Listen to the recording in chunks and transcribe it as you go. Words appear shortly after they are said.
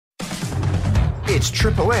It's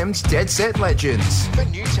Triple M's Dead Set Legends for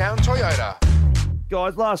Newtown Toyota.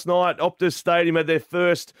 Guys, last night, Optus Stadium had their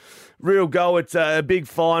first real go at a big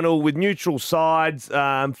final with neutral sides.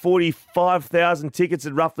 45,000 tickets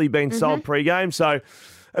had roughly been sold pre-game, so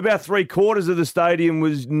about three-quarters of the stadium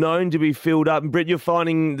was known to be filled up. And Britt, you're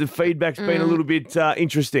finding the feedback's been a little bit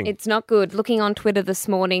interesting. It's not good. Looking on Twitter this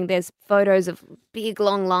morning, there's photos of big,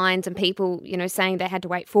 long lines and people, saying they had to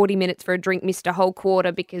wait 40 minutes for a drink, missed a whole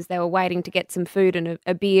quarter because they were waiting to get some food and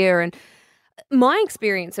a beer. And my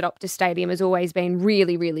experience at Optus Stadium has always been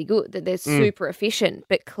really, really good, that they're super efficient.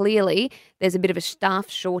 But clearly, there's a bit of a staff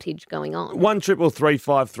shortage going on.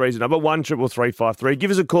 133353 is the number, 133353.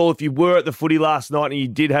 Give us a call if you were at the footy last night and you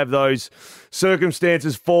did have those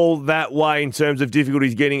circumstances fall that way in terms of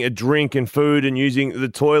difficulties getting a drink and food and using the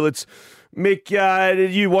toilets. Mick,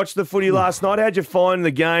 did you watch the footy last night? How'd you find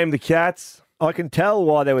the game, the Cats? I can tell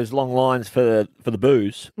why there was long lines for the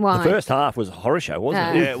booze. Why? The first half was a horror show,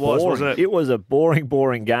 wasn't it? Yeah, it was, wasn't it? It was a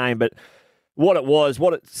boring game. But what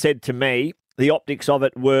it said to me, the optics of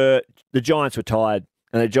it were the Giants were tired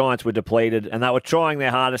and the Giants were depleted and they were trying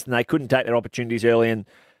their hardest and they couldn't take their opportunities early and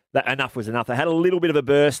enough was enough. They had a little bit of a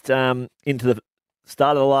burst into the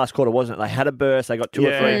start of the last quarter, wasn't it? They had a burst. They got two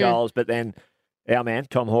or three goals, but then our man,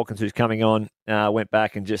 Tom Hawkins, who's coming on, went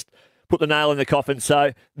back and just put the nail in the coffin.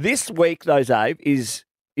 So this week, though, Dave, is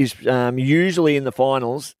usually in the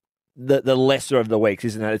finals the lesser of the weeks,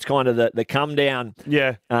 isn't it? It's kind of the come down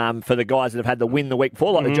for the guys that have had the win the week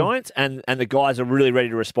before, like the Giants, and the guys are really ready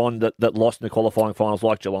to respond that lost in the qualifying finals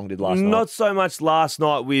like Geelong did last night. Not so much last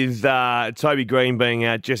night with Toby Green being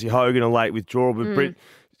out, Jesse Hogan a late withdrawal, but Britt,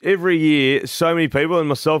 every year, so many people, and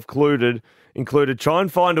myself included, try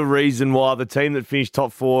and find a reason why the team that finished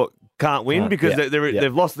top four can't win because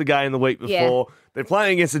they've lost the game the week before. Yeah. They're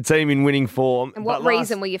playing against a team in winning form. And what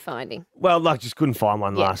reason were you finding? Well, just couldn't find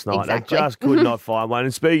one last night. Exactly. They just could not find one.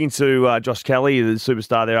 And speaking to Josh Kelly, the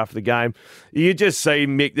superstar there after the game, you just see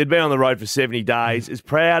Mick, they'd been on the road for 70 days, as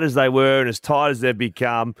proud as they were and as tight as they've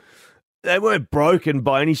become. They weren't broken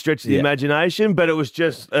by any stretch of the imagination, but it was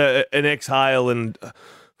just an exhale and...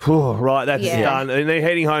 right, that's done. And they're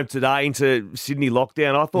heading home today into Sydney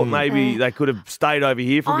lockdown. I thought maybe they could have stayed over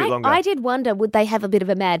here for a bit longer. I did wonder, would they have a bit of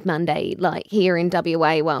a Mad Monday like here in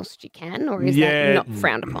WA whilst you can, or is that not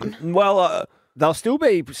frowned upon? Well, they'll still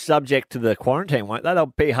be subject to the quarantine, won't they? They'll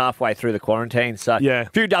be halfway through the quarantine. So a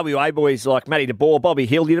few WA boys like Matty DeBoer, Bobby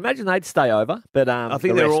Hill, you'd imagine they'd stay over, but I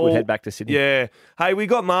think the rest would head back to Sydney. Yeah. Hey, we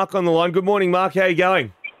got Mark on the line. Good morning, Mark. How you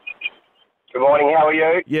going? Good morning, how are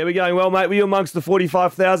you? Yeah, we're going well, mate. Were you amongst the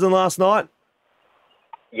 45,000 last night?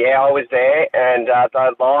 Yeah, I was there, and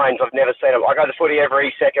those lines, I've never seen them. I go to footy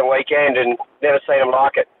every second weekend and never seen them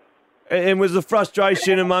like it. And was the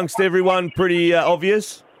frustration amongst everyone pretty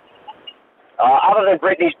obvious? Other than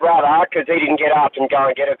Brittany's brother, because he didn't get up and go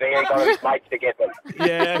and get a beer, he got his mates to get them.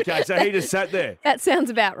 Yeah, okay, so he just sat there. That sounds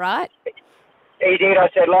about right. He did. I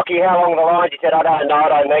said, Lockie, how long are the lines? He said, I don't know. I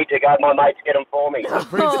don't need to go. My mates get them for me.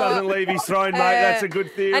 Prince doesn't leave his throne, mate. That's a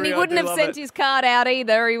good theory. And he wouldn't have sent his card out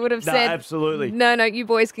either. He would have said, absolutely. No, you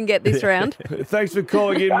boys can get this round. Thanks for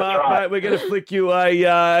calling in, Mark, mate. We're going to flick you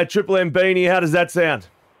a Triple M beanie. How does that sound?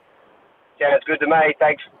 Sounds good to me.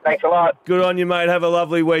 Thanks a lot. Good on you, mate. Have a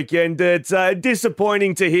lovely weekend. It's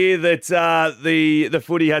disappointing to hear that the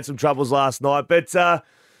footy had some troubles last night, but...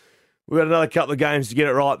 we've got another couple of games to get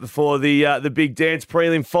it right before the big dance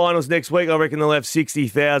prelim finals next week. I reckon they'll have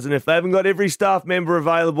 60,000. If they haven't got every staff member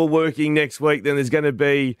available working next week, then there's going to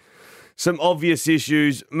be some obvious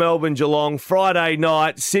issues. Melbourne, Geelong, Friday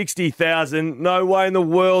night, 60,000. No way in the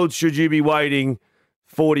world should you be waiting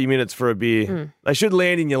 40 minutes for a beer. They should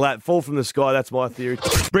land in your lap, fall from the sky. That's my theory.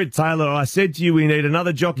 Brett Taylor, I said to you we need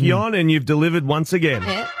another jockey on, and you've delivered once again.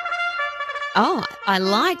 Yeah. Oh, I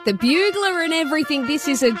like the bugler and everything. This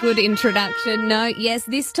is a good introduction. No, yes,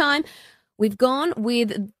 this time we've gone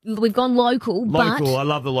local. Local, I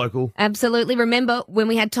love the local. Absolutely. Remember when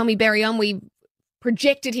we had Tommy Berry on, we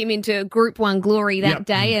projected him into Group 1 glory that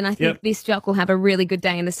day, and I think this jock will have a really good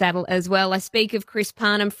day in the saddle as well. I speak of Chris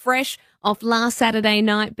Parnham, fresh off last Saturday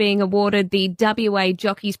night being awarded the WA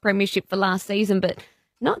Jockeys Premiership for last season, but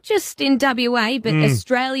not just in WA, but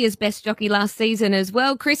Australia's best jockey last season as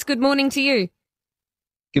well. Chris, good morning to you.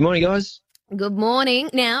 Good morning, guys. Good morning.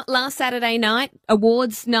 Now, last Saturday night,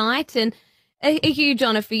 awards night, and a huge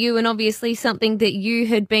honour for you, and obviously something that you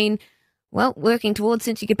had been, working towards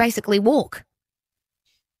since you could basically walk.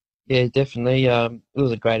 Yeah, definitely. It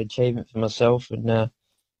was a great achievement for myself, and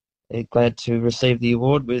glad to receive the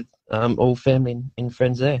award with all family and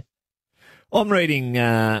friends there. I'm reading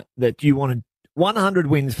that you wanted 100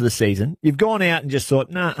 wins for the season. You've gone out and just thought,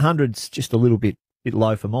 100's just a little bit bit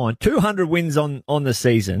low for mine. 200 wins on the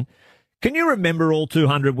season. Can you remember all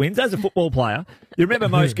 200 wins? As a football player, you remember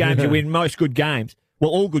most games you win, most good games.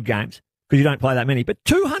 Well, all good games, because you don't play that many. But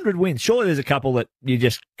 200 wins, surely there's a couple that you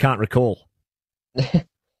just can't recall.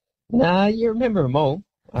 Nah, you remember them all.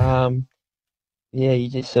 Yeah, you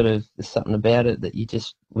just sort of, there's something about it that you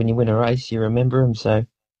just, when you win a race, you remember them. So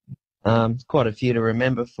it's quite a few to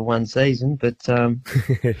remember for one season, but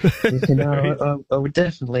you know, I would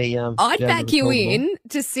definitely. I'd back you in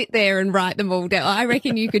to sit there and write them all down. I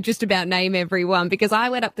reckon you could just about name every one, because I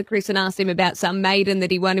went up to Chris and asked him about some maiden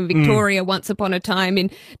that he won in Victoria once upon a time in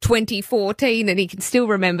 2014, and he can still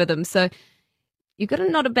remember them. So you've got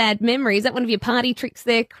not a bad memory. Is that one of your party tricks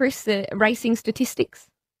there, Chris? Racing statistics?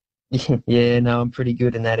 Yeah, no, I'm pretty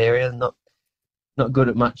good in that area. Not good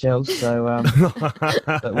at much else. So,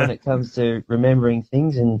 but when it comes to remembering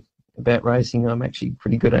things and about racing, I'm actually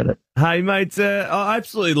pretty good at it. Hey, mate, I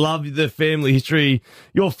absolutely love the family history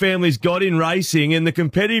your family's got in racing and the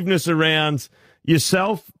competitiveness around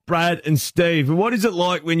yourself, Brad and Steve. What is it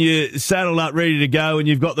like when you're saddled up, ready to go, and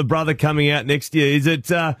you've got the brother coming out next year? Is it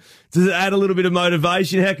does it add a little bit of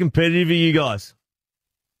motivation? How competitive are you guys?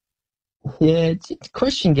 Yeah, it's a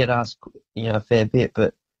question get asked, a fair bit,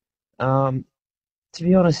 but to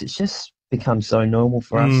be honest, it's just become so normal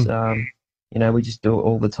for us. We just do it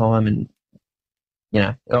all the time, and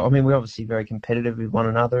I mean, we're obviously very competitive with one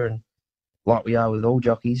another, and like we are with all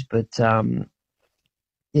jockeys. But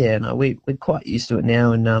we're quite used to it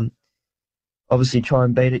now, and obviously try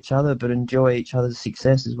and beat each other, but enjoy each other's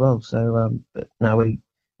success as well. So,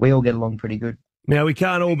 we all get along pretty good. Now, we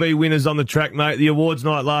can't all be winners on the track, mate. The awards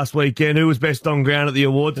night last weekend, who was best on ground at the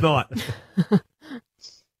awards night?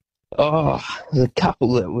 Oh, there's a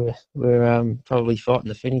couple that were probably fighting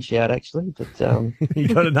the finish out, actually. But you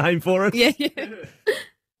got a name for it? Yeah.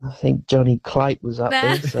 I think Johnny Clayton was up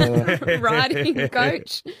there. So, riding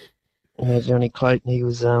coach. Johnny Clayton, he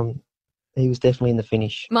was definitely in the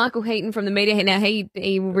finish. Michael Heaton from the media. Now,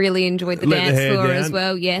 he really enjoyed the dance floor down as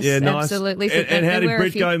well. Yes, yeah, nice. Absolutely. So and how did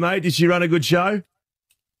Britt go, mate? Did she run a good show?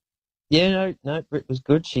 Yeah, no, Britt was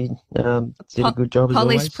good. She did a good job as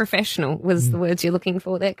always. Polished professional was the words you're looking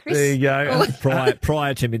for there, Chris. There you go.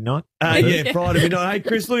 prior to midnight. Prior to midnight. Hey,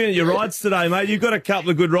 Chris, looking at your rides today, mate. You've got a couple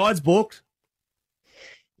of good rides booked.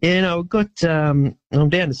 Yeah, I've got. I'm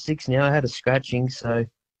down to 6 now. I had a scratching, so,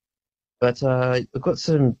 but I've got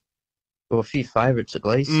a few favourites at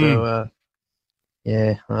least. So,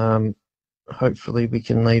 hopefully we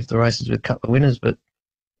can leave the races with a couple of winners. But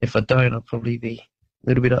if I don't, I'll probably be a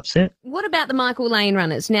little bit upset. What about the Michael Lane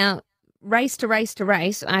runners? Now, race to race to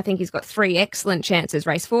race, I think he's got 3 excellent chances.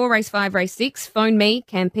 Race 4, race 5, race 6, Phone Me,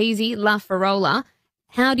 Campese, La Farola.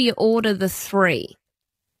 How do you order the 3?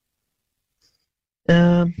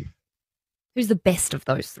 Who's the best of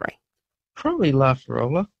those 3? Probably La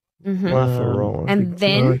Farola. Mm-hmm. La Farola. And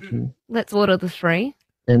then let's order the 3.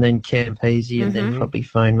 And then Campese, and then probably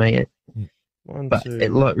Phone Me. All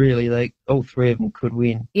 3 of them could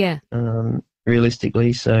win. Yeah.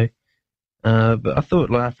 Realistically, so. But I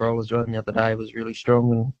thought La Farola's run the other day was really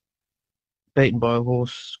strong and beaten by a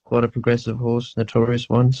horse, quite a progressive horse, Notorious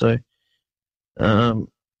one. So,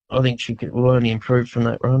 I think will only improve from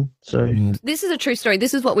that run. So this is a true story.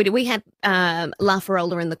 This is what we did. We had La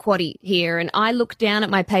Farola in the quaddie here, and I looked down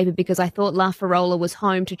at my paper because I thought La Farola was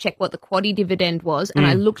home to check what the quaddie dividend was, and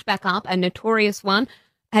I looked back up, and Notorious one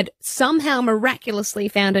had somehow miraculously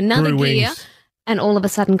found another gear, and all of a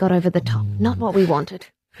sudden got over the top. Not what we wanted.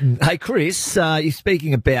 Hey, Chris, you're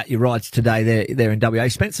speaking about your rides today there in WA. You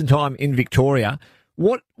spent some time in Victoria.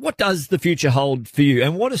 What does the future hold for you,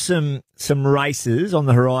 and what are some races on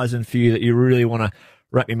the horizon for you that you really want to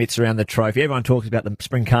wrap your mitts around the trophy? Everyone talks about the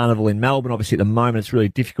Spring Carnival in Melbourne. Obviously, at the moment, it's really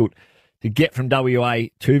difficult to get from WA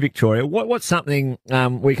to Victoria. What's something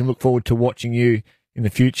we can look forward to watching you in the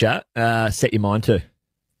future set your mind to?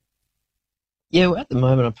 Yeah, well, at the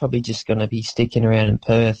moment, I'm probably just going to be sticking around in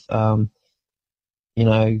Perth.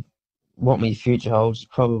 What my future holds is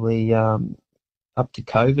probably up to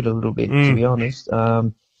COVID a little bit, to be honest.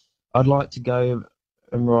 I'd like to go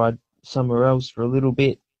and ride somewhere else for a little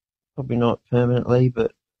bit, probably not permanently,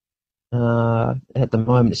 but at the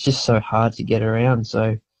moment, it's just so hard to get around.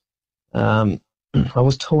 So I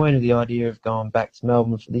was toying with the idea of going back to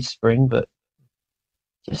Melbourne for this spring, but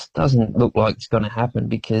just doesn't look like it's going to happen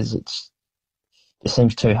because it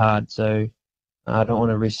seems too hard. So I don't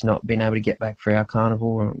want to risk not being able to get back for our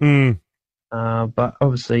carnival. But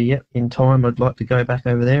obviously, in time, I'd like to go back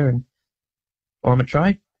over there and buy my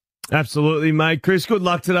trade. Absolutely, mate. Chris, good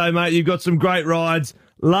luck today, mate. You've got some great rides.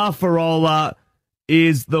 La Farola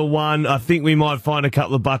is the one. I think we might find a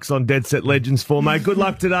couple of bucks on Dead Set Legends for, mate. Good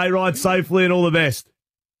luck today. Ride safely and all the best.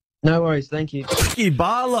 No worries, thank you. Ricky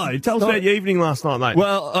Barlow, tell us about your evening last night, mate.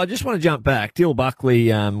 Well, I just want to jump back. Dill Buckley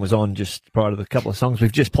was on just prior to the couple of songs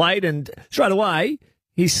we've just played, and straight away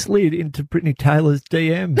he slid into Brittany Taylor's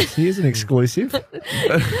DMs. Here's an exclusive.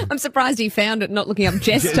 I'm surprised he found it not looking up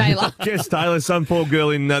Jess Taylor. Jess Taylor, some poor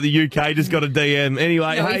girl in the UK, just got a DM.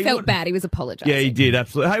 Anyway, No, hey, he felt bad. He was apologising. Yeah, he did,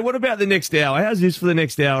 absolutely. Hey, what about the next hour? How's this for the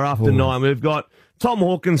next hour after 9? We've got Tom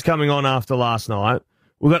Hawkins coming on after last night.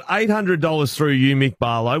 We've got $800 through you, Mick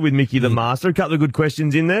Barlow, with Mickey the Master. A couple of good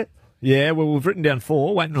questions in there. Yeah, well, we've written down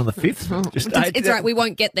 4, waiting on the 5th. It's right. We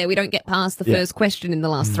won't get there. We don't get past the first question in the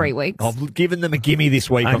last 3 weeks. I've given them a gimme this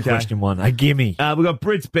week on question 1. A gimme. We've got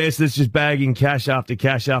Brit's Best that's just bagging cash after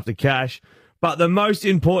cash after cash. But the most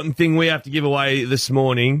important thing we have to give away this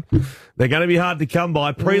morning, they're going to be hard to come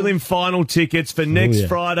by, prelim final tickets for next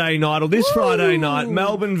Friday night, or this Friday night,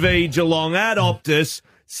 Melbourne v Geelong at Optus.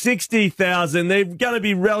 60,000. They're going to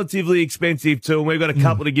be relatively expensive too, and we've got a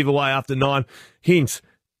couple to give away after 9. Hint,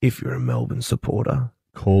 if you're a Melbourne supporter,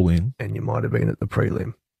 call in. And you might have been at the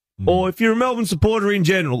prelim. Or if you're a Melbourne supporter in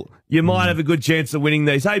general, you might have a good chance of winning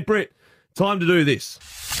these. Hey, Britt, time to do this.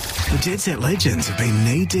 The Dead Set Legends have been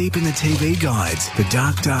knee-deep in the TV guides, the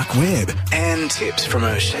dark web, and tips from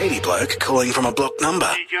a shady bloke calling from a blocked number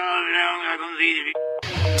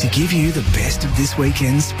to give you the best of this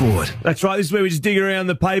weekend's sport. That's right. This is where we just dig around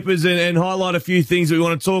the papers and highlight a few things that we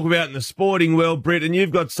want to talk about in the sporting world, Britt, and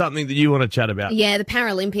you've got something that you want to chat about. Yeah, the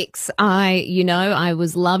Paralympics. I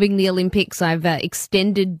was loving the Olympics. I've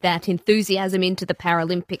extended that enthusiasm into the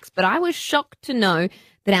Paralympics, but I was shocked to know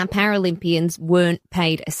that our Paralympians weren't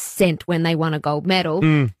paid a cent when they won a gold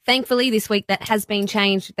medal. Thankfully, this week that has been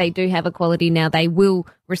changed. They do have equality now. They will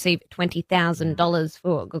receive $20,000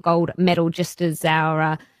 for a gold medal, just as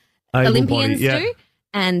our Olympians do.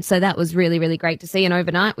 And so that was really, really great to see. And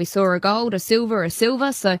overnight, we saw a gold, a silver.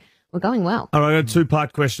 So we're going well. All right, I got a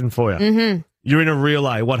 2-part question for you. Mm-hmm. You're in a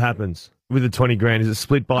relay. What happens with the 20 grand? Is it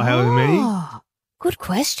split by however many? Good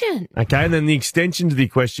question. Okay, and then the extension to the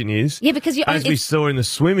question is, because as we saw in the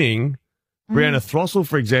swimming, Brianna Throssell,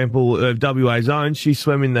 for example, of WA's own, she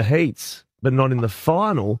swam in the heats, but not in the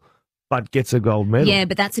final, but gets a gold medal. Yeah,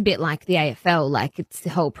 but that's a bit like the AFL, like it's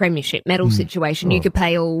the whole premiership medal situation. You could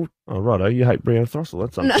pay all... Oh, righto, you hate Brianna Throssell,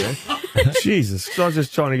 that's unfair. Jesus, I was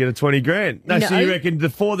just trying to get a 20 grand. No, so you reckon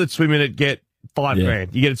the 4 that swim in it get 5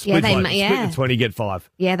 grand. You get it split, split the 20, get 5.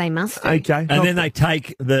 Yeah, they must do. Okay. And then they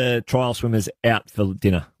take the trial swimmers out for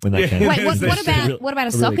dinner when they can. Wait, what about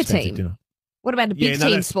a soccer team? Dinner. What about a big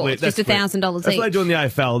team sport? Just $1,000 each? That's what they do in the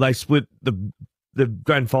AFL. They split the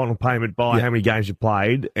grand final payment by how many games you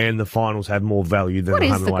played, and the finals have more value than what the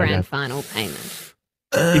home is and away the grand game. final payment?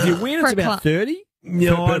 If you win, it's about 30.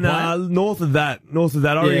 No, north of that. I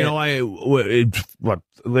reckon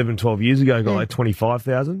 11, 12 years ago, got like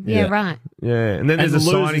 25,000. Yeah, right. Yeah, and then there's a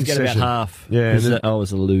signing get session. About half. Yeah, I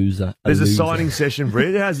was a loser. There's a signing session,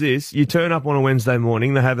 Brett. How's this? You turn up on a Wednesday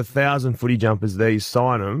morning. They have 1,000 footy jumpers there. You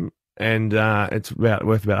sign them, and it's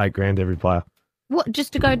worth about $8 grand every player. What?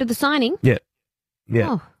 Just to go to the signing? Yeah. Yeah.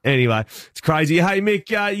 Oh. Anyway, it's crazy. Hey,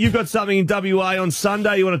 Mick, you've got something in WA on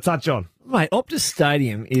Sunday you want to touch on? Mate, Optus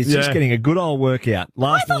Stadium is just getting a good old workout.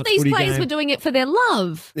 I thought these players were doing it for their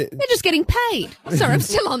love. They're just getting paid. Sorry, I'm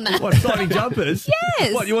still on that. What, signing jumpers?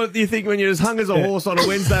 Yes. What, you think when you're as hung as a horse on a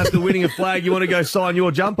Wednesday after winning a flag, you want to go sign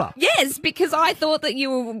your jumper? Yes, because I thought that you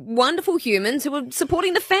were wonderful humans who were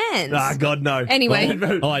supporting the fans. Ah, God, no. Anyway.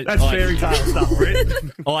 That's fairy tale stuff, Britt.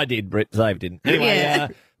 I did, Britt. Dave didn't. Anyway,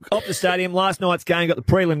 Optus Stadium, last night's game, got the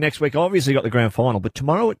prelim next week, obviously got the grand final, but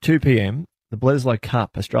tomorrow at 2 p.m, the Bledisloe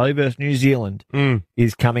Cup, Australia versus New Zealand,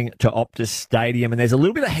 is coming to Optus Stadium. And there's a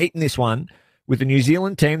little bit of heat in this one with the New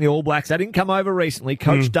Zealand team, the All Blacks. They didn't come over recently.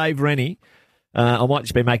 Coach Dave Rennie, I might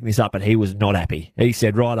just be making this up, but he was not happy. He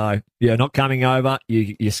said, righto, you're not coming over.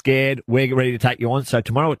 You're scared. We're ready to take you on. So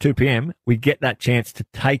tomorrow at 2 p.m, we get that chance to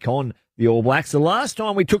take on the All Blacks. The last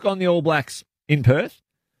time we took on the All Blacks in Perth,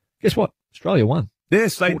 guess what? Australia won.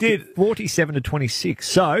 Yes, they did. 47-26.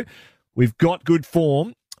 So we've got good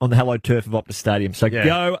form on the Hello Turf of Optus Stadium. So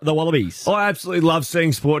go the Wallabies. I absolutely love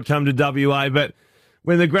seeing sport come to WA, but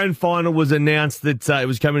when the grand final was announced that it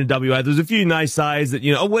was coming to WA, there was a few naysayers that,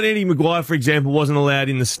 when Eddie Maguire, for example, wasn't allowed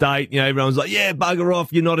in the state, everyone was like, yeah, bugger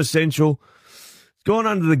off, you're not essential. It's gone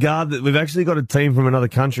under the guard that we've actually got a team from another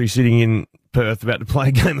country sitting in Perth about to play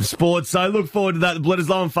a game of sport. So look forward to that. The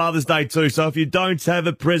Bledisloe on Father's Day too. So if you don't have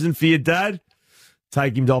a present for your dad,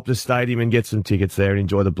 take him to Optus Stadium and get some tickets there and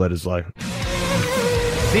enjoy the Bledisloe.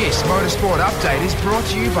 This motorsport update is brought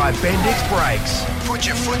to you by Bendix Brakes. Put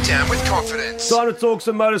your foot down with confidence. Time to talk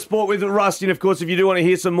some motorsport with Rusty. And, of course, if you do want to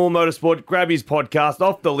hear some more motorsport, grab his podcast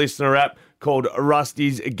off the Listener app called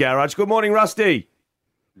Rusty's Garage. Good morning, Rusty.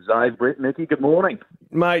 Zave, Brett, Nicky, good morning.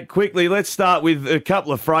 Mate, quickly, let's start with a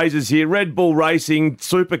couple of phrases here. Red Bull Racing,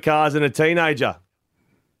 supercars and a teenager.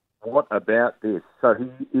 What about this? So he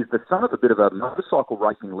is the son of a bit of a motorcycle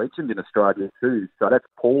racing legend in Australia too. So that's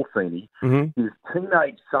Paul Feeney. Mm-hmm. His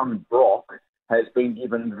teenage son, Brock, has been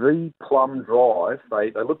given the plum drive.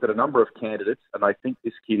 They looked at a number of candidates and they think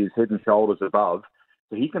this kid is head and shoulders above.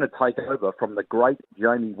 So he's going to take over from the great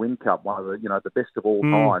Jamie Whincup, one of the best of all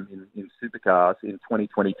time in supercars in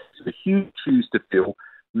 2020. So a huge shoes to fill,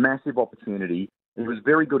 massive opportunity. He was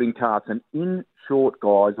very good in karts. And in short,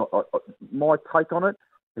 guys, my take on it,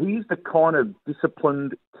 he's the kind of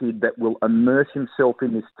disciplined kid that will immerse himself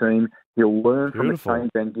in this team. He'll learn from Kane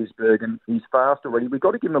Van Gisbergen. He's fast already. We've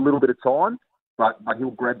got to give him a little bit of time, but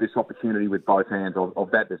he'll grab this opportunity with both hands.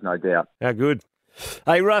 Of that, there's no doubt. How good.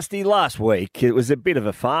 Hey, Rusty, last week it was a bit of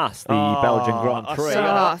a farce, the Belgian Grand Prix.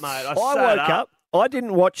 I woke up. I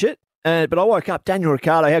didn't watch it, but I woke up. Daniel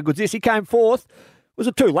Ricciardo, how good's this? He came fourth. It was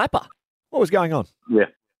a two-lapper. What was going on? Yeah.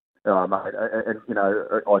 Mate, and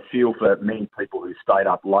I feel for many people who stayed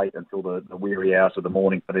up late until the weary hours of the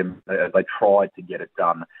morning for them. They tried to get it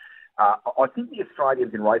done. I think the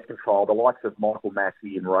Australians in race control, the likes of Michael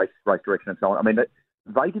Massey in race direction and so on, I mean,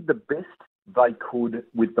 they did the best they could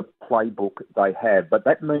with the playbook they have. But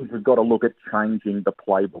that means we've got to look at changing the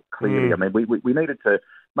playbook clearly. I mean, we needed to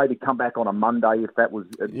maybe come back on a Monday if that was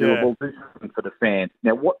doable, do something for the fans.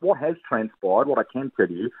 Now, what has transpired, what I can tell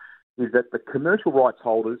you, is that the commercial rights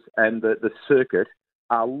holders and the circuit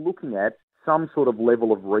are looking at some sort of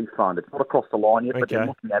level of refund. It's not across the line yet, but they're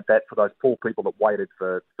looking at that for those poor people that waited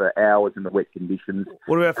for hours in the wet conditions.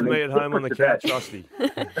 What about for me at home on the couch, Rusty?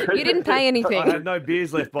 You didn't pay anything. I had no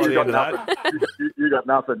beers left by the end of that. You got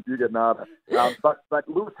nothing. You got nada. But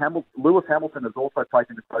Lewis Hamilton has also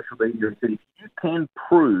taken to social media and said if you can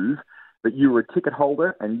prove that you were a ticket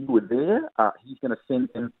holder and you were there, he's going to send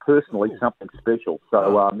in personally something special.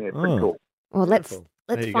 So, pretty cool. Well, let's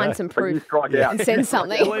find some proof and send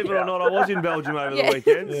something. Believe it or not, I was in Belgium over the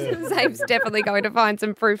weekend. Zave's definitely going to find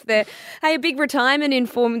some proof there. Hey, a big retirement in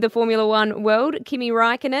the Formula One world. Kimi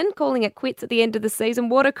Räikkönen calling it quits at the end of the season.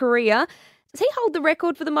 What a career. Does he hold the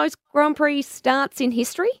record for the most Grand Prix starts in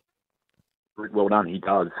history? Well done, he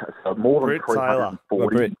does. So more than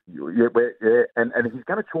 340. And he's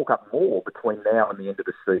going to chalk up more between now and the end of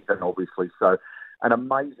the season, obviously. So an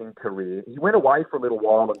amazing career. He went away for a little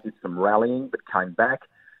while and did some rallying, but came back.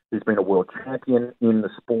 He's been a world champion in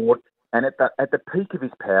the sport. And at the peak of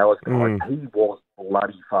his powers, guys, he was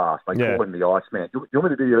bloody fast. They call him the Iceman. You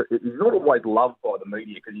want me to do? He's not always loved by the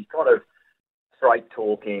media because he's kind of straight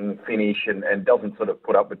talking, finish, and doesn't sort of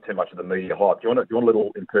put up with too much of the media hype. Do you want a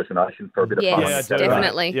little impersonation for a bit of fun? Yes,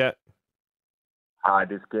 definitely. Yeah. Hi,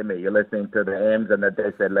 this is Kimmy. You're listening to the M's and the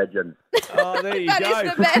Desert Legends. Oh, there you that go.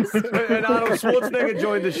 Is the best. And Arnold Schwarzenegger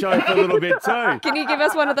joined the show for a little bit too. Can you give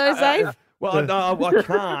us one of those, Dave? Well, no, I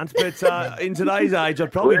can't, but in today's age,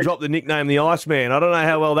 I'd probably drop the nickname the Iceman. I don't know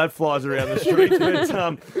how well that flies around the streets. But,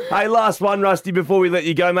 hey, last one, Rusty, before we let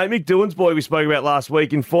you go, mate. Mick Doohan's boy we spoke about last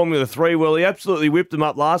week in Formula 3. Well, he absolutely whipped him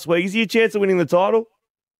up last week. Is he a chance of winning the title?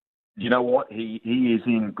 You know what? He is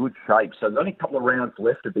in good shape. So there's only a couple of rounds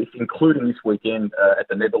left of this, including this weekend at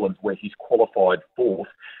the Netherlands where he's qualified fourth.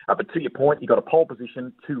 But to your point, he got a pole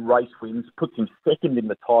position, 2 race wins, puts him second in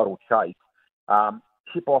the title chase.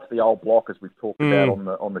 Chip off the old block, as we've talked about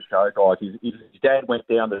on the show, guys. His dad went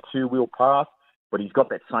down the 2-wheel path, but he's got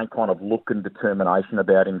that same kind of look and determination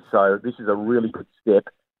about him. So this is a really good step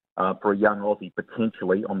for a young Aussie,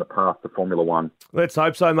 potentially on the path to Formula One. Let's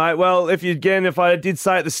hope so, mate. Well, if I did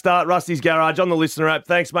say at the start, Rusty's Garage on the Listener app.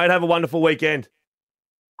 Thanks, mate. Have a wonderful weekend.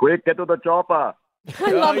 Quick, get to the chopper.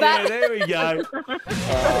 I love that. Yeah, there we go.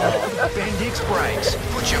 Bendix Brakes.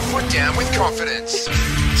 Put your foot down with confidence.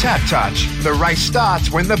 Tap Touch. The race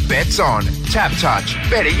starts when the bet's on. Tap Touch.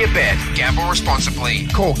 Better your bet. Gamble responsibly.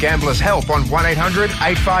 Call Gamblers Help on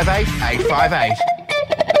 1-800-858-858.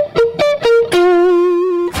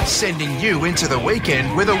 Sending you into the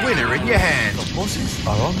weekend with a winner in your hand. The horses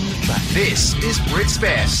are on the track. This is Brit's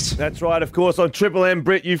Best. That's right, of course. On Triple M,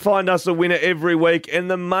 Brit, you find us a winner every week,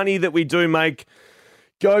 and the money that we do make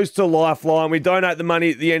goes to Lifeline. We donate the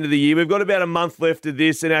money at the end of the year. We've got about a month left of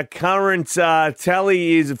this, and our current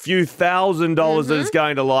tally is a few $1,000s that is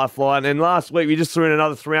going to Lifeline. And last week we just threw in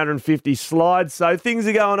another 350 slides, so things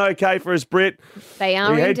are going okay for us, Britt. They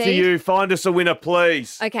are we indeed. head to you. Find us a winner,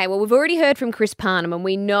 please. Okay, well, we've already heard from Chris Parnham, and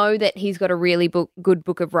we know that he's got a really good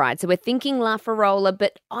book of rides. So we're thinking La Farola,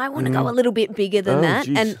 but I want to go a little bit bigger than that,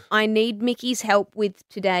 geez. and I need Mickey's help with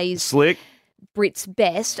today's Slick. Brit's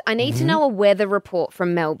Best. I need to know a weather report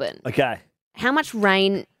from Melbourne. Okay. How much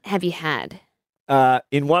rain have you had?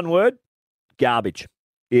 In one word, garbage.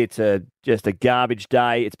 It's just a garbage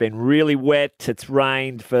day. It's been really wet. It's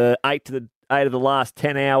rained for eight of the last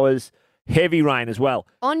 10 hours. Heavy rain as well.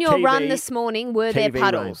 On your TV run this morning, were there TV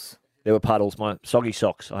puddles? There were puddles. My soggy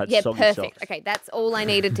socks. I had Yeah, soggy perfect. socks. Okay, that's all I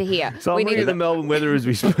needed to hear. So I'm looking at the Melbourne weather as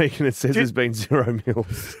we speak, and it says there's been 0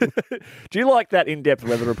 mils. Do you like that in-depth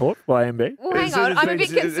weather report by MB? Well, hang on. I'm a bit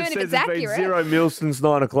concerned if it's accurate. It's been 0 mils since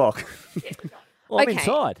 9 o'clock. Well, I'm Okay.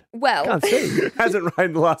 inside. Well, Can't see. It hasn't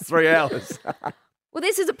rained the last 3 hours. well,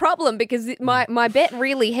 this is a problem because my bet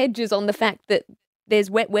really hedges on the fact that there's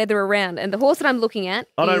wet weather around, and the horse that I'm looking at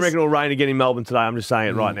I don't is... reckon it'll rain again in Melbourne today. I'm just saying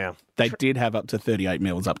it right now. They did have up to 38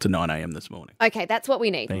 mils up to 9 a.m. this morning. Okay, that's what we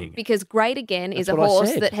need There you go. because Great Again is a what I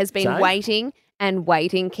horse said. that has been Same. waiting and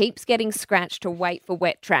waiting, keeps getting scratched to wait for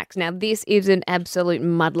wet tracks. Now, this is an absolute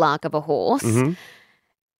mudlark of a horse,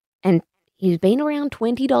 and he's been around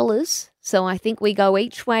 $20. So I think we go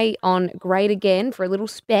each way on Great Again for a little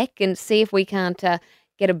spec and see if we can't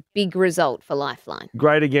get a big result for Lifeline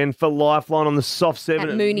Great Again for Lifeline on the soft 7 At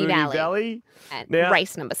at Moonee Moonee Valley. at Now-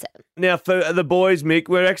 race number 7. Now, for the boys, Mick,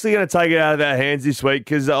 we're actually going to take it out of our hands this week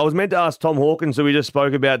because I was meant to ask Tom Hawkins, who we just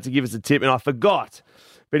spoke about, to give us a tip, and I forgot.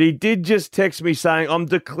 But he did just text me saying, I'm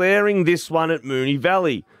declaring this one at Moonee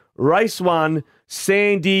Valley. Race 1,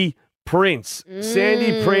 Sandy Prince.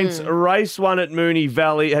 Sandy Prince, race 1 at Moonee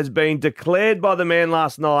Valley, has been declared by the man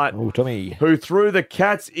last night Oh, Tommy. who threw the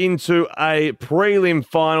Cats into a prelim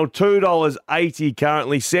final, $2.80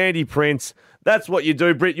 currently. Sandy Prince. That's what you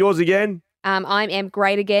do, Britt. Yours again? I am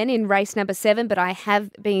Great Again in race number 7, but I have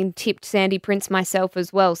been tipped Sandy Prince myself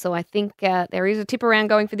as well. So I think there is a tip around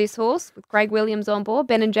going for this horse with Craig Williams on board,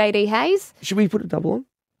 Ben and JD Hayes. Should we put a double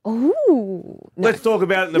on? Ooh. Let's talk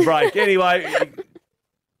about it in the break. Anyway,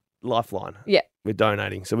 Lifeline. Yeah. We're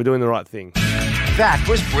donating, so we're doing the right thing. That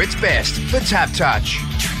was Brit's Best for Tap Touch.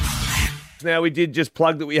 Now, we did just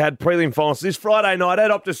plug that we had prelim finals this Friday night at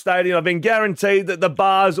Optus Stadium. I've been guaranteed that the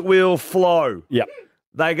bars will flow. Yep.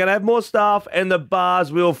 They're going to have more staff and the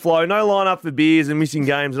bars will flow. No line up for beers and missing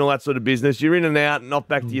games and all that sort of business. You're in and out and off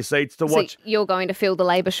back to your seats to watch. So you're going to fill the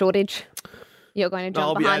labour shortage? You're going to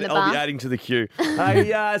jump behind the bar? I'll be adding to the queue.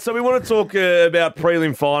 Hey, so we want to talk about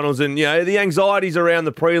prelim finals and, you know, the anxieties around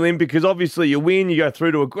the prelim because obviously you win, you go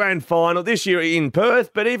through to a grand final this year in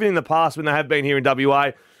Perth, but even in the past when they have been here in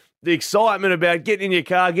WA, the excitement about getting in your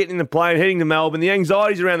car, getting in the plane, heading to Melbourne, the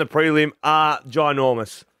anxieties around the prelim are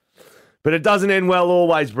ginormous. But it doesn't end well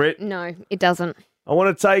always, Britt. No, it doesn't. I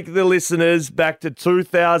want to take the listeners back to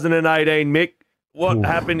 2018, Mick. What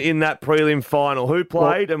happened in that prelim final? Who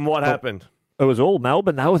played and what happened? It was all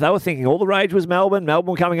Melbourne. They were thinking all the rage was Melbourne.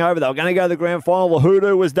 Melbourne were coming over. They were going to go to the grand final. The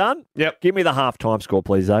hoodoo was done. Yep. Give me the half-time score,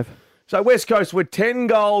 please, Dave. So West Coast were 10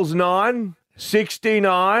 goals, 9,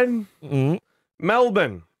 69.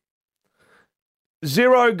 Melbourne,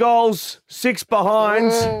 0 goals, 6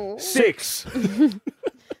 behinds, 6.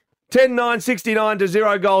 10-9, 69 to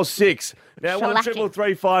 0 goals, 6. Now, Shellacking.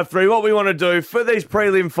 1-3-3-5-3, what we want to do for these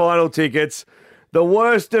prelim final tickets, the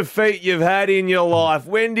worst defeat you've had in your life.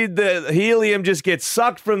 When did the helium just get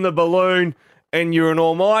sucked from the balloon and you're an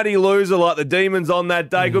almighty loser like the Demons on that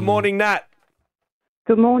day? Good morning, Nat.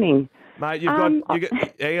 Good morning. Mate, you've got,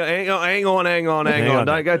 hang on.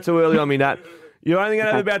 Don't go too early on me, Nat. You're only going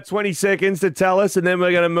to have about 20 seconds to tell us, and then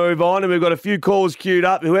we're going to move on, and we've got a few calls queued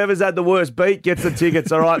up. Whoever's had the worst beat gets the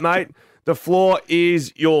tickets, all right, mate? The floor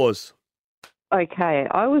is yours. Okay,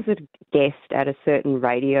 I was a guest at a certain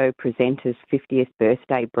radio presenter's 50th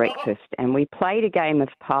birthday breakfast, and we played a game of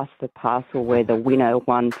Pass the Parcel where the winner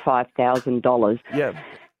won $5,000. Yeah.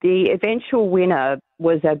 The eventual winner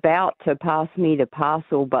was about to pass me the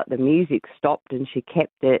parcel, but the music stopped and she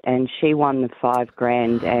kept it, and she won the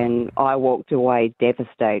 $5,000, and I walked away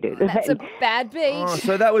devastated. That's a bad beat. Oh,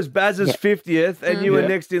 so that was Baz's 50th, and you were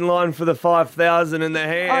next in line for the 5,000, and the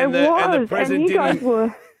hand, and the present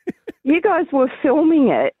didn't. You guys were filming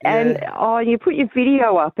it, and you put your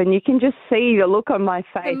video up, and you can just see the look on my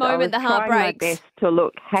face. The moment the heart trying breaks. my best to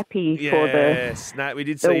look happy for the Yes, Nat, we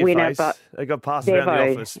did see your winner, face. but They got passed around the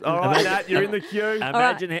Devo. office. All right, Nat, you're in the queue.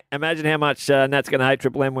 Imagine how much Nat's going to hate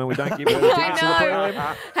Triple M when we don't give her the tickets to the I prelim.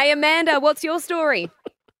 know. Hey, Amanda, what's your story?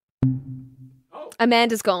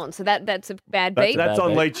 Amanda's gone, so that's a bad beat. That's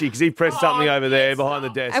on Leachy because he pressed something over there behind the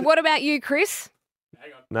desk. And what about you, Chris?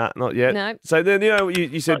 Nah, not yet. No. So then,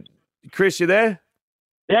 you said, Chris, you there?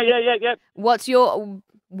 Yeah. What's your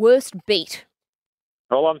worst beat?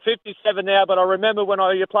 Well, I'm 57 now, but I remember when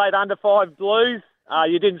you played under 5 Blues.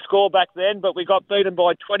 You didn't score back then, but we got beaten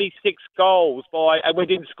by 26 goals and we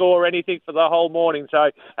didn't score anything for the whole morning.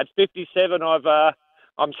 So at 57,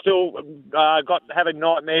 I'm still having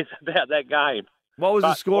nightmares about that game. What was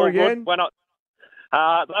the score again? They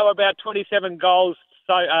were about 27 goals,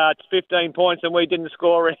 so 15 points, and we didn't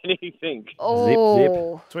score anything.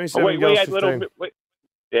 Oh, zip. 27 goals, 15.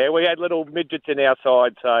 We had little midgets in our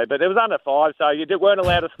side, but it was under 5, so you weren't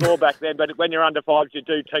allowed to score back then. But when you're under 5, you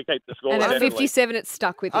do keep the score. And at 57, it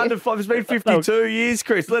stuck with you. Under 5, it's been 52 years,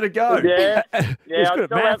 Chris. Let it go. Yeah. Good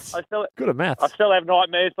at maths. Good at maths. I still have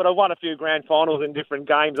nightmares, but I won a few grand finals in different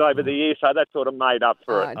games over the years, so that sort of made up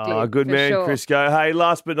for it. Good man, sure. Crisco. Hey,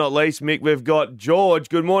 last but not least, Mick, we've got George.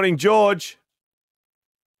 Good morning, George.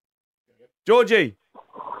 Georgie.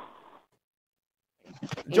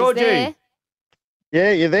 Georgie.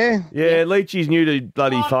 Yeah, you there? Yeah, Leachy's new to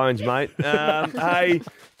bloody phones, mate. Hey,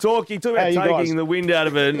 talk about taking the wind out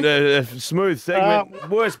of a smooth segment.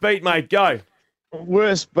 Worst beat, mate, go.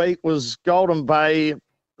 Worst beat was Golden Bay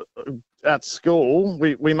at school.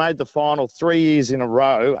 We made the final 3 years in a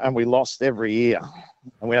row, and we lost every year.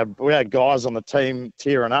 And we had guys on the team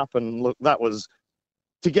tearing up, and look, that was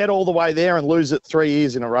to get all the way there and lose it 3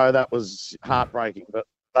 years in a row. That was heartbreaking, but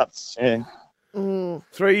that's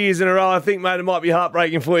 3 years in a row. I think, mate, it might be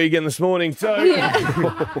heartbreaking for you again this morning too.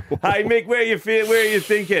 Hey, Mick, where are you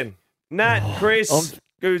thinking? Nat, Chris,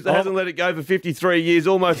 who hasn't let it go for 53 years,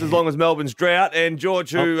 almost as long as Melbourne's drought, and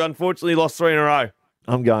George, who unfortunately lost 3 in a row.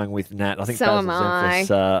 I'm going with Nat. I think So am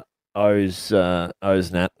I. owes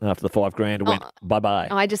Nat after the $5,000 and went bye-bye.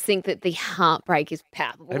 I just think that the heartbrook is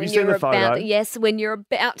palpable. Have you seen the photo? Yes, when you're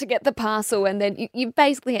about to get the parcel and then you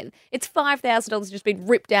basically had, it's $5,000 just been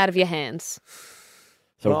ripped out of your hands.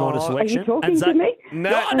 So we're going to selection. Are you talking to me?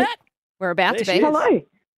 Nat. We're about to be. Hello.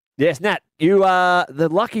 Yes, Nat, you are the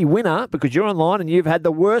lucky winner because you're online and you've had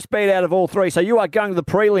the worst beat out of all 3. So you are going to the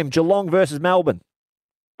prelim, Geelong versus Melbourne.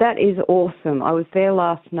 That is awesome. I was there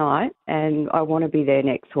last night and I want to be there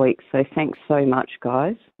next week. So thanks so much,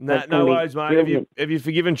 guys. No worries, mate. Have you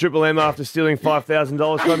forgiven Triple M after stealing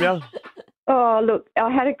 $5,000 from you? Oh, look, I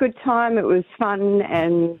had a good time. It was fun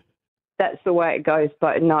and that's the way it goes.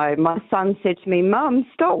 But no, my son said to me, Mum,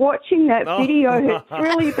 stop watching that video. It's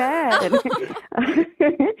really bad. This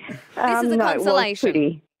is a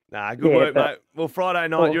consolation. Nah, good work, mate. Well, Friday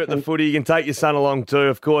night, you're at the footy. You can take your son along too,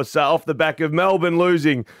 of course, off the back of Melbourne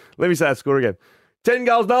losing. Let me say that score again. 10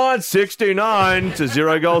 goals 9, 69 to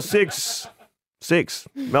 0 goals 6.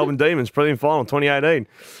 Melbourne Demons, prelim final 2018.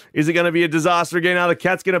 Is it going to be a disaster again? Are the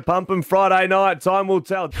Cats going to pump them Friday night? Time will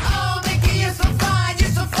tell. Get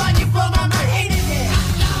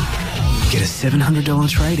a $700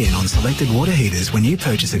 trade-in on selected water heaters when you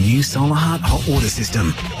purchase a new Solar Heart hot water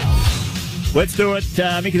system. Let's do it.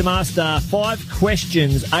 Mickey the Master, 5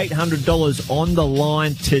 questions, $800 on the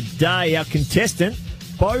line today. Our contestant,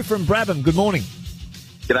 Bo from Brabham. Good morning.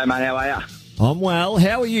 G'day, mate. How are you? I'm well.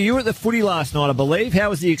 How are you? You were at the footy last night, I believe. How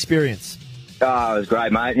was the experience? Oh, it was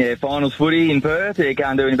great, mate. Yeah, finals footy in Perth. You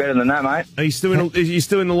can't do any better than that, mate. Are you still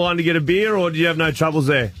in the line to get a beer, or do you have no troubles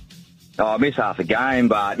there? Oh, I missed half the game,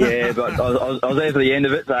 but yeah, but I was there for the end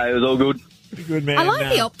of it, so it was all good. Good man. I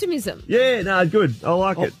like the optimism. Yeah, no, good. I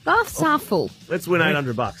like it. Glass half full. Let's win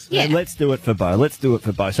 $800. Yeah. And let's do it for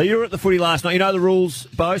Bo. So you were at the footy last night. You know the rules,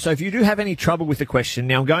 Bo. So if you do have any trouble with the question,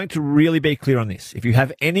 now I'm going to really be clear on this. If you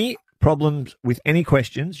have any problems with any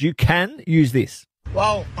questions, you can use this.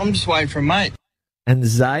 Well, I'm just waiting for a mate. And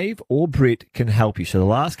Zave or Britt can help you. So the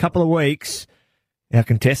last couple of weeks, our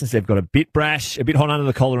contestants, they've got a bit brash, a bit hot under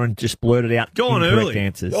the collar and just blurted out Gone incorrect early.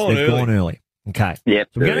 answers. Gone They've early. gone early. Okay. Yep,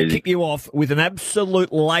 So we're going very to kick you off with an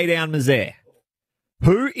absolute lay-down misère.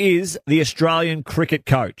 Who is the Australian cricket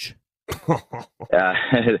coach? Old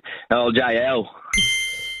JL.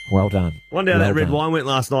 Well done. Wonder how that red done. wine went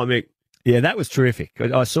last night, Mick. Yeah, that was terrific.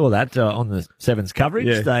 I saw that on the Sevens coverage.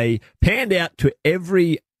 Yeah. They panned out to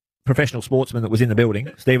every professional sportsman that was in the building.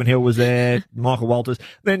 Stephen Hill was there, Michael Walters.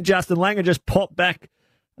 Then Justin Langer just popped back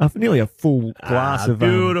for nearly a full glass of...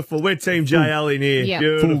 Beautiful. We're Team JL in here. Yeah.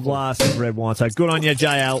 Beautiful. Full glass of red wine. So good on you,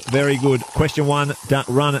 JL. Very good. Question 1,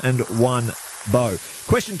 run and 1, Bo.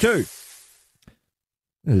 Question 2.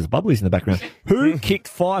 There's bubblies in the background. Who kicked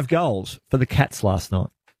 5 goals for the Cats last night?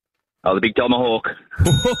 Oh, the big tomahawk.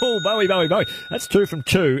 Oh, Bowie. That's 2 from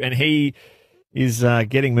 2, and he is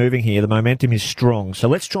getting moving here. The momentum is strong. So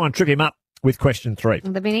let's try and trip him up with question 3.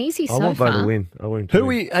 They've been easy I so want Bo far. to win. I want him to Who are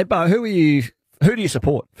win. you, hey, Bo, who do you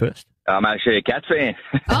support first? I'm actually a Cats fan.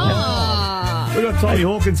 Oh. We've got Tommy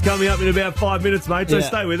Hawkins coming up in about 5 minutes, mate, so Yeah.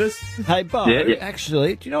 stay with us. Hey, Bo, Yeah.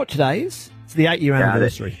 actually, do you know what today is? It's the 8-year Yeah,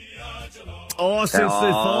 anniversary. Oh, since the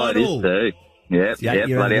It final. is too. Yep, It's the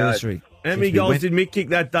 8-year bloody oath. anniversary. How many Since we goals went- did Mick kick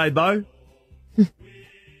that day, Bo?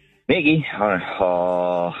 Mickey,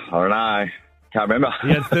 I don't know. Can't remember. He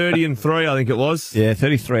had 30 and 3, I think it was. Yeah,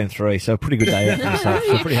 33 and 3, so a pretty good day out. So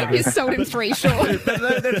I'm pretty happy. You sold him 3 short.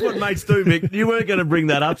 That's what mates do, Mick. You weren't going to bring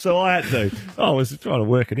that up, so I had to. I was trying to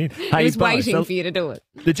work it in. He Hey, was Bo, waiting so for you to do it.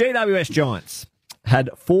 the GWS Giants had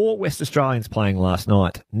 4 West Australians playing last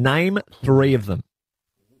night. Name 3 of them.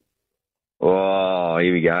 Oh,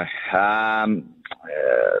 here we go.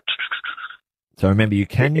 So remember, you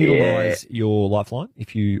can utilise your lifeline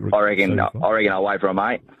if you. I reckon I'll wait for a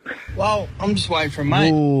mate. Well, I'm just waiting for a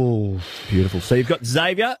mate. Oh, beautiful. So you've got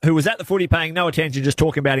Xavier, who was at the footy paying no attention, just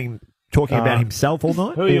talking about himself all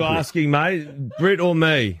night. Who are you asking, mate? Britt or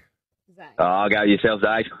me? Oh, I'll go yourself,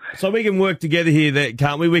 Dave. So we can work together here,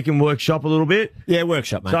 can't we? We can workshop a little bit. Yeah,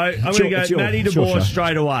 workshop, mate. So I'm going to go Matty it's your DeBoer show.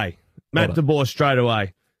 straight away. Matt DeBoer straight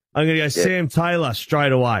away. I'm going to go Sam Taylor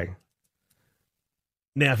straight away.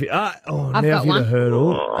 Now, if you I've now got if you one. the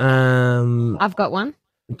hurdle, I've got one.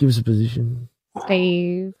 give us a position.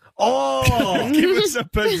 Steve. Oh, give us a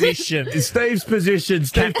position. It's Steve's position.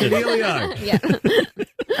 Steve Canelio. Yeah.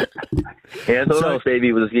 Yeah, I thought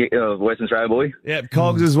Stevie was a Western Australia boy. Yep,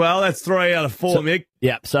 Cogs as well. That's 3 out of 4, Mick.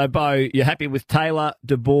 Yep. So, Bo, you're happy with Taylor,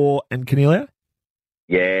 DeBoer, and Canelio?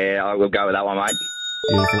 Yeah, I will go with that one, mate.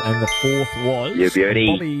 Beautiful. And the 4th was You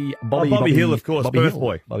beauty. Bobby Hill, of course, Bobby birth Hill.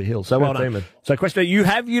 boy. Bobby Hill. So well done. Demon. So, question, you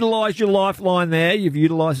have utilised your lifeline there. You've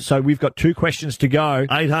utilised it. So we've got 2 questions to go.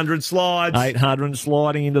 800 slides. 800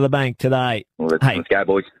 sliding into the bank today. Well, let's go,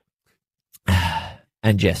 boys.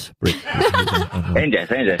 And Jess. Britt. And Jess.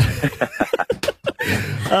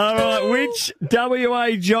 All right. Which WA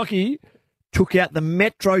jockey took out the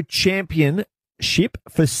Metro Championship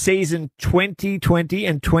for season 2020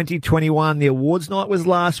 and 2021? The awards night was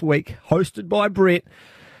last week, hosted by Britt.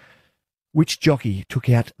 Which jockey took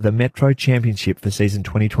out the Metro Championship for season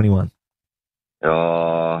 2021?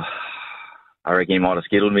 Oh, I reckon he might have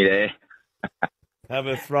skittled me there. Have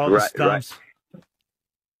a throw the stumps.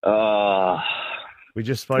 Oh, we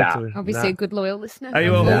just spoke to him. Obviously a good loyal listener. Are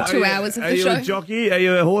you a, 2 hours of the show. Are you a jockey? Are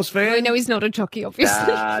you a horse fan? No, he's not a jockey,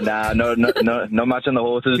 obviously. Nah, not much on the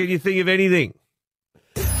horses. Can you think of anything?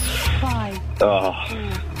 5, Oh,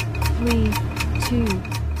 3,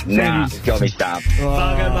 2. nah, got me stumped.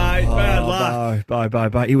 Fuck it, mate. Bad luck.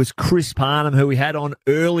 Bye. It was Chris Parnham, who we had on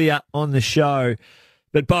earlier on the show.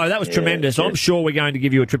 But, Bo, that was tremendous. I'm sure we're going to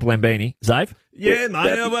give you a Triple Lambini. Zave? Yeah,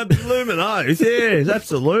 mate. Luminos. Yes,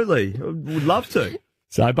 absolutely. Would love to.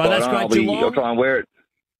 So, Bo, that's great. I'll try and wear it.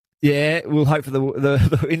 Yeah, we'll hope for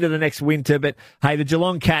the into the next winter. But, hey, the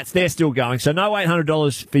Geelong Cats, they're still going. So no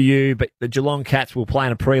 $800 for you, but the Geelong Cats will play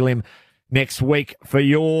in a prelim next week for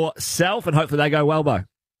yourself, and hopefully they go well, Bo.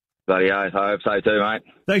 Bloody oath, I hope so too, mate.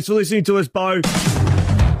 Thanks for listening to us, Bo.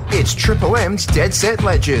 It's Triple M's Dead Set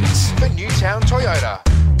Legends for Newtown Toyota.